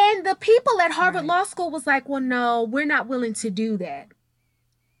 And the people at Harvard Law School was like, well, no, we're not willing to do that.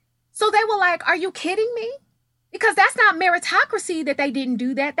 So they were like, are you kidding me? Because that's not meritocracy that they didn't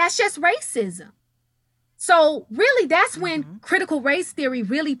do that. That's just racism. So really, that's when critical race theory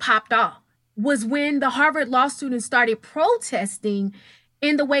really popped off, was when the Harvard Law students started protesting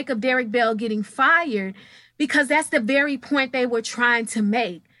in the wake of Derek Bell getting fired, because that's the very point they were trying to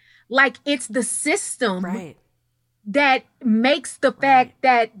make. Like, it's the system that makes the fact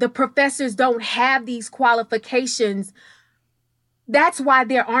that the professors don't have these qualifications. That's why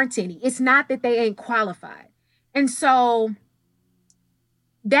there aren't any. It's not that they ain't qualified. And so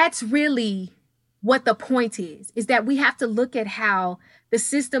that's really what the point is that we have to look at how the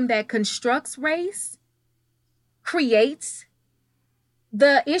system that constructs race creates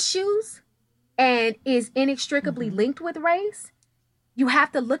the issues and is inextricably linked with race. You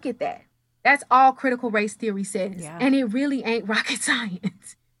have to look at that. That's all critical race theory says. Yeah. And it really ain't rocket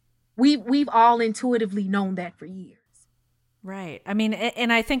science. We've all intuitively known that for years. Right. I mean,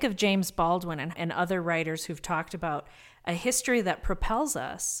 and I think of James Baldwin and other writers who've talked about a history that propels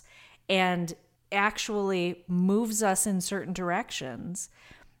us and actually moves us in certain directions.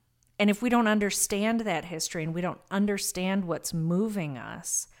 And if we don't understand that history and we don't understand what's moving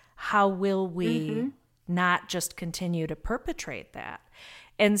us, how will we not just continue to perpetrate that?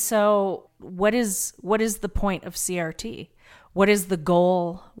 And so what is the point of CRT? What is the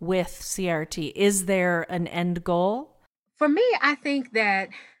goal with CRT? Is there an end goal? For me, I think that,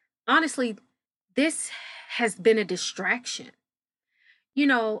 honestly, this has been a distraction. You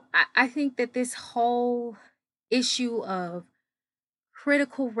know, I think that this whole issue of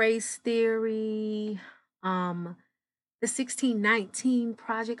critical race theory, the 1619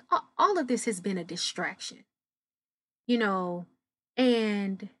 Project, all of this has been a distraction. You know,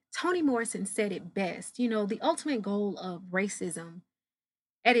 and Toni Morrison said it best. You know, the ultimate goal of racism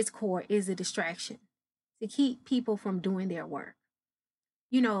at its core is a distraction to keep people from doing their work.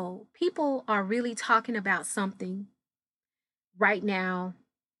 You know, people are really talking about something right now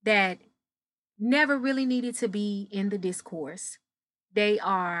that never really needed to be in the discourse. They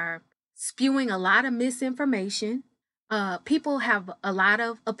are spewing a lot of misinformation. People have a lot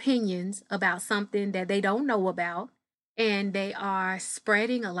of opinions about something that they don't know about, and they are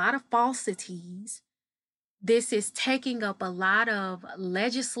spreading a lot of falsities. This is taking up a lot of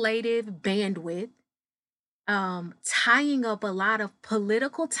legislative bandwidth, tying up a lot of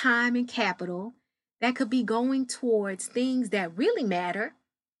political time and capital that could be going towards things that really matter,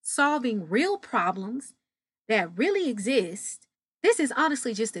 solving real problems that really exist. This is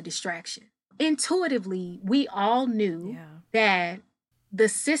honestly just a distraction. Intuitively, we all knew that the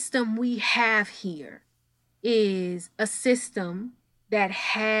system we have here is a system that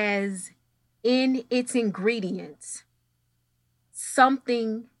has in its ingredients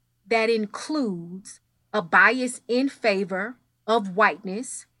something that includes a bias in favor of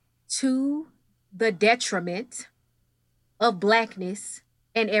whiteness to the detriment of Blackness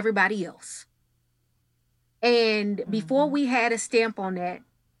and everybody else. And before we had a stamp on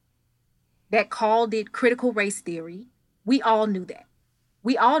that called it critical race theory, we all knew that.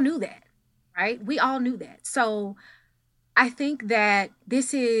 We all knew that, right? We all knew that. So I think that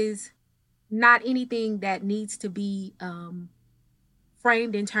this is not anything that needs to be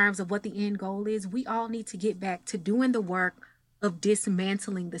framed in terms of what the end goal is. We all need to get back to doing the work of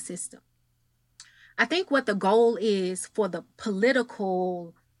dismantling the system. I think what the goal is for the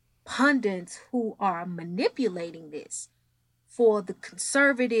political pundits who are manipulating this, for the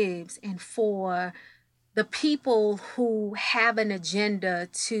conservatives and for the people who have an agenda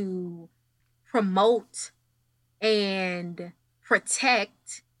to promote and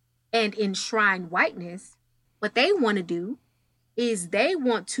protect and enshrine whiteness, what they want to do is they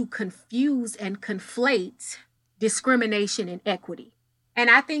want to confuse and conflate discrimination and equity. And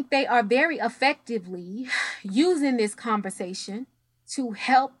I think they are very effectively using this conversation to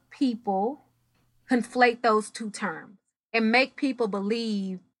help people conflate those two terms and make people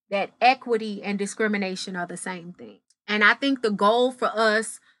believe that equity and discrimination are the same thing. And I think the goal for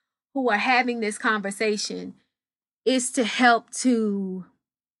us who are having this conversation is to help to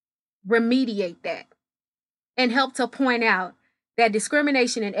remediate that and help to point out that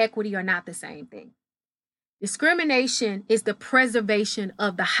discrimination and equity are not the same thing. Discrimination is the preservation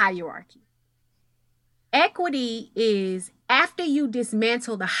of the hierarchy. Equity is after you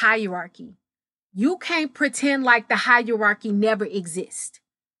dismantle the hierarchy, you can't pretend like the hierarchy never exists.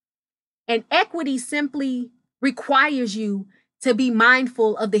 And equity simply requires you to be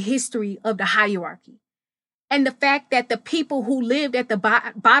mindful of the history of the hierarchy and the fact that the people who lived at the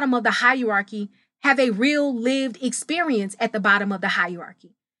bottom of the hierarchy have a real lived experience at the bottom of the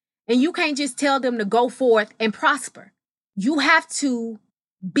hierarchy. And you can't just tell them to go forth and prosper. You have to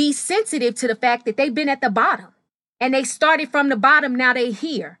be sensitive to the fact that they've been at the bottom and they started from the bottom. Now they're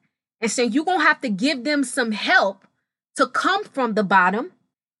here. And so you're going to have to give them some help to come from the bottom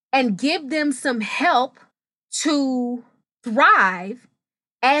and give them some help to thrive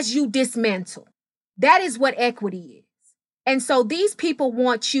as you dismantle. That is what equity is. And so these people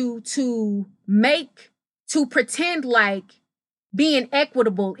want you to pretend like being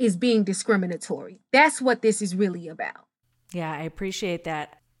equitable is being discriminatory. That's what this is really about. Yeah, I appreciate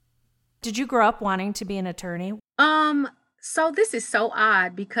that. Did you grow up wanting to be an attorney? So this is so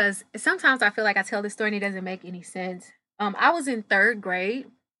odd because sometimes I feel like I tell this story and it doesn't make any sense. I was in 3rd grade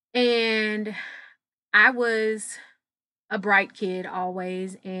and I was a bright kid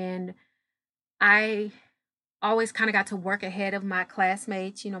always, and I always kind of got to work ahead of my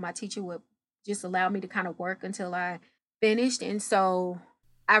classmates. You know, my teacher would just allow me to kind of work until I finished. And so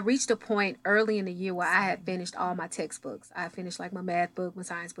I reached a point early in the year where I had finished all my textbooks. I finished like my math book, my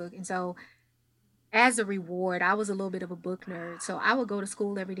science book. And so as a reward, I was a little bit of a book nerd. So I would go to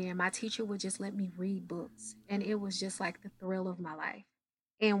school every day and my teacher would just let me read books. And it was just like the thrill of my life.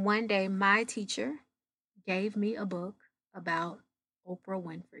 And one day my teacher gave me a book about Oprah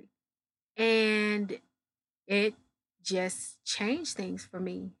Winfrey. And it just changed things for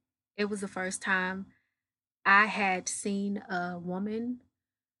me. It was the first time I had seen a woman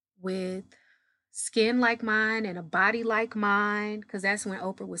with skin like mine and a body like mine, because that's when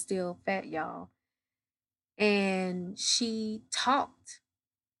Oprah was still fat, y'all. And she talked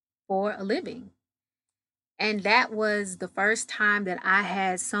for a living. And that was the first time that I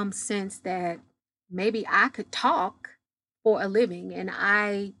had some sense that maybe I could talk for a living. And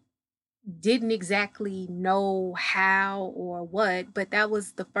I didn't exactly know how or what, but that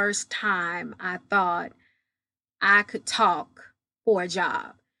was the first time I thought I could talk for a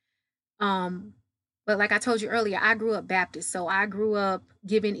job. But like I told you earlier, I grew up Baptist. So I grew up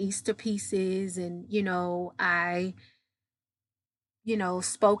giving Easter pieces and, I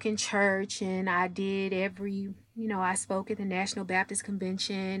spoke in church and I did I spoke at the National Baptist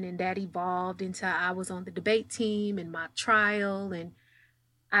Convention, and that evolved into I was on the debate team and mock trial, and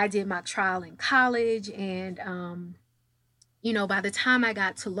I did mock trial in college. And, by the time I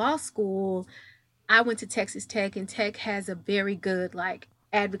got to law school, I went to Texas Tech, and Tech has a very good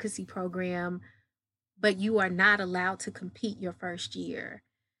advocacy program, but you are not allowed to compete your first year.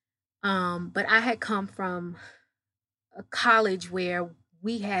 But I had come from a college where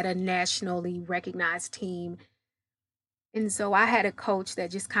we had a nationally recognized team. And so I had a coach that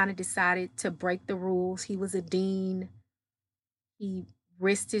just kind of decided to break the rules. He was a dean. He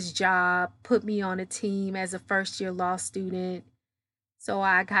risked his job, put me on a team as a first-year law student. So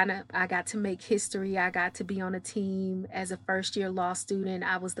I got to make history. I got to be on a team as a first-year law student.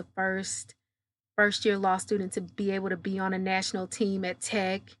 I was the first-year law student to be able to be on a national team at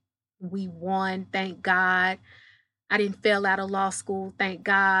Tech. We won, thank God. I didn't fail out of law school, thank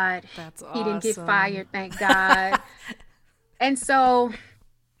God. That's awesome. He didn't get fired, thank God. And so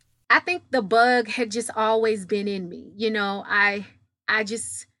I think the bug had just always been in me. I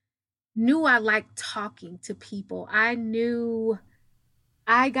just knew I liked talking to people. I knew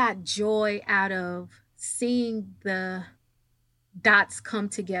I got joy out of seeing the dots come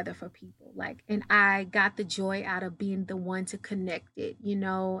together for people. And I got the joy out of being the one to connect it,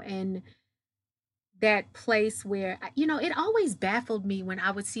 and that place where, it always baffled me when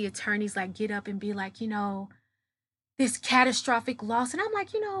I would see attorneys get up and be like, this catastrophic loss. And I'm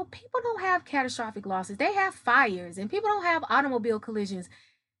like, people don't have catastrophic losses. They have fires, and people don't have automobile collisions.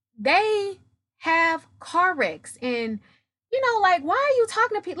 They have car wrecks. And, why are you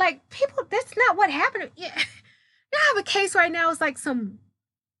talking to people? People, that's not what happened. Yeah. I have a case right now. It's some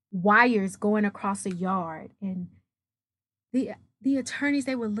wires going across a yard. And the attorneys,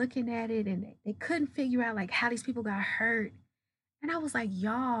 they were looking at it and they couldn't figure out how these people got hurt. And I was like,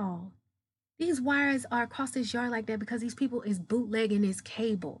 y'all, these wires are across this yard like that because these people is bootlegging this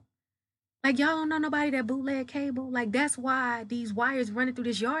cable. Y'all don't know nobody that bootleg cable. That's why these wires running through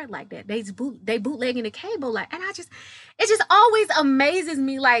this yard like that. They bootlegging the cable. And it just always amazes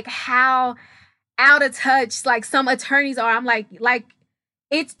me how out of touch some attorneys are. I'm like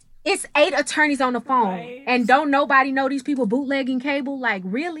it's 8 attorneys on the phone, right? And don't nobody know these people bootlegging cable.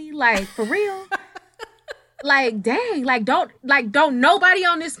 Really? For real? Dang, don't nobody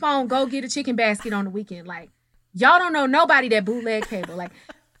on this phone go get a chicken basket on the weekend. Y'all don't know nobody that bootleg cable.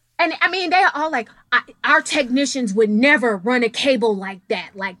 And I mean, they're all like, our technicians would never run a cable like that,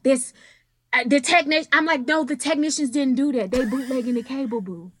 like this. The technician, I'm like, no, the technicians didn't do that. They bootlegging the cable,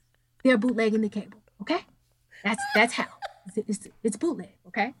 boo. They're bootlegging the cable. Okay, that's how. It's bootleg.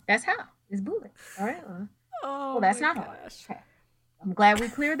 Okay, that's how. It's bootleg. All right. Oh Well, that's my not hard. gosh. Okay. I'm glad we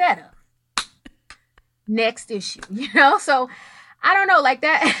cleared that up. Next issue, So I don't know, like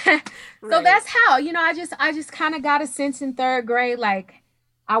that. So Right. that's how, I just kind of got a sense in third grade, like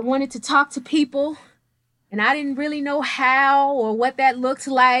I wanted to talk to people, and I didn't really know how or what that looked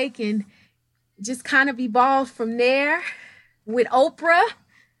like, and just kind of evolved from there with Oprah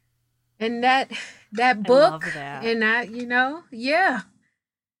and that book. I love that. And yeah.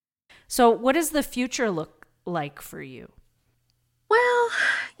 So, what does the future look like for you? Well,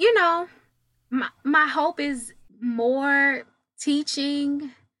 my hope is more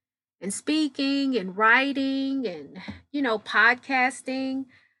teaching and speaking and writing and podcasting.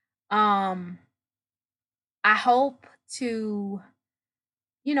 I hope to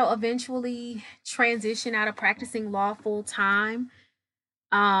eventually transition out of practicing law full time.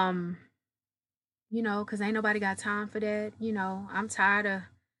 Um because ain't nobody got time for that. I'm tired of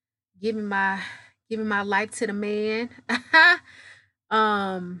giving my life to the man.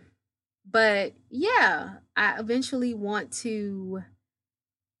 um but yeah, I eventually want to,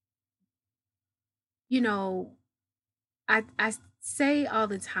 you know, I say all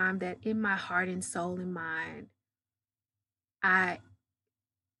the time that in my heart and soul and mind, I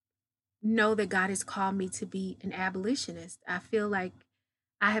know that God has called me to be an abolitionist. I feel like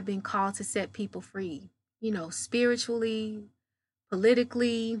I have been called to set people free, spiritually,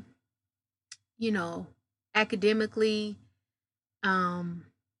 politically, you know, academically. Um,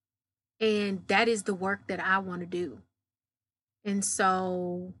 and that is the work that I want to do. And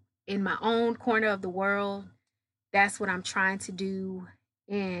so, in my own corner of the world, that's what I'm trying to do.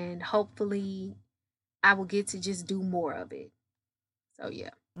 And hopefully, I will get to just do more of it. So, yeah.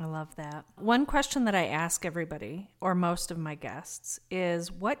 I love that. One question that I ask everybody, or most of my guests,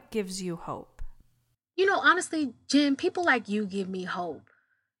 is what gives you hope? Honestly, Jen, people like you give me hope.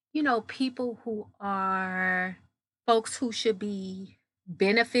 People who are folks who should be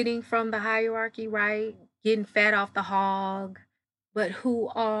benefiting from the hierarchy, right? Getting fat off the hog, but who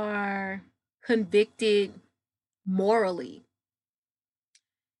are convicted morally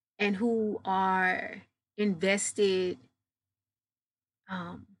and who are invested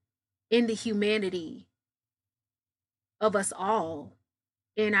um, in the humanity of us all,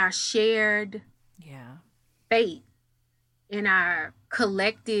 in our shared Yeah. fate, in our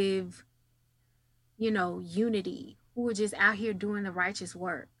collective, unity, who are just out here doing the righteous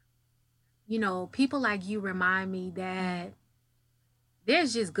work. People like you remind me that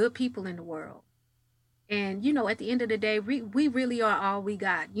there's just good people in the world. And, at the end of the day, we really are all we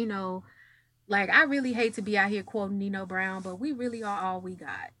got. Like, I really hate to be out here quoting Nino Brown, but we really are all we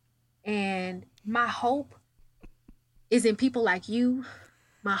got. And my hope is in people like you.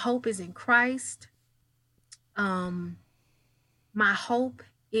 My hope is in Christ. Um, my hope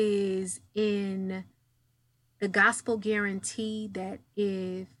is in the gospel guarantee that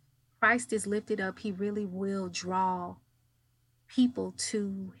if Christ is lifted up, he really will draw people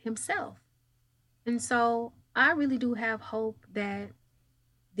to himself. And so I really do have hope that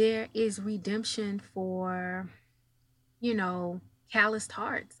there is redemption for, calloused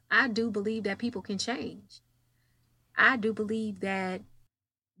hearts. I do believe that people can change. I do believe that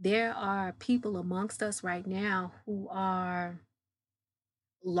there are people amongst us right now who are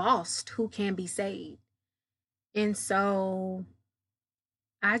lost, who can be saved. And so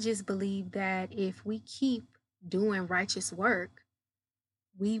I just believe that if we keep doing righteous work,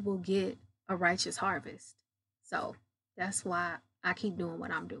 we will get a righteous harvest. So that's why I keep doing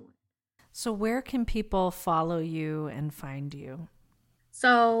what I'm doing. So, where can people follow you and find you?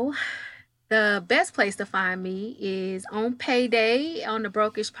 So the best place to find me is on payday on the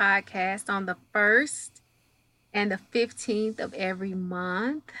Brokish podcast on the 1st and the 15th of every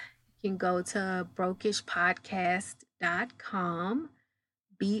month. You can go to brokishpodcast.com,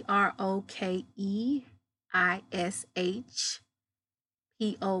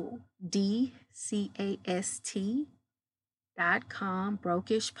 BROKEishPodcast.com,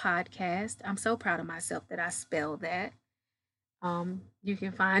 Brokish Podcast. I'm so proud of myself that I spelled that. You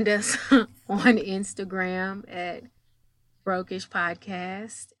can find us on Instagram at Brokish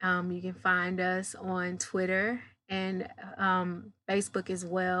Podcast. You can find us on Twitter and Facebook as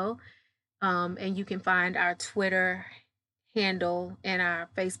well. And you can find our Twitter handle and our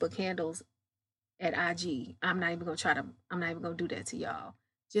Facebook handles at IG. I'm not even gonna do that to y'all.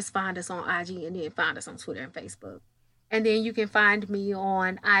 Just find us on IG and then find us on Twitter and Facebook. And then you can find me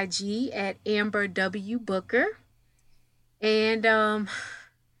on IG at Amber W. Booker. And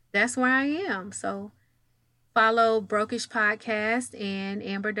that's where I am. So follow Brokish Podcast and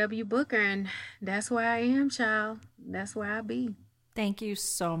Amber W. Booker. And that's where I am, child. That's where I be. Thank you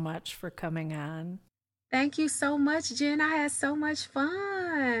so much for coming on. Thank you so much, Jen. I had so much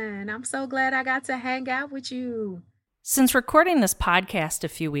fun. I'm so glad I got to hang out with you. Since recording this podcast a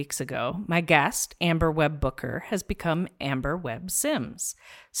few weeks ago, my guest, Amber Webb Booker, has become Amber Webb Sims.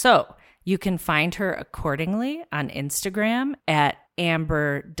 So you can find her accordingly on Instagram at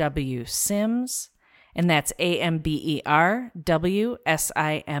Amber W. Sims, and that's AmberWSims.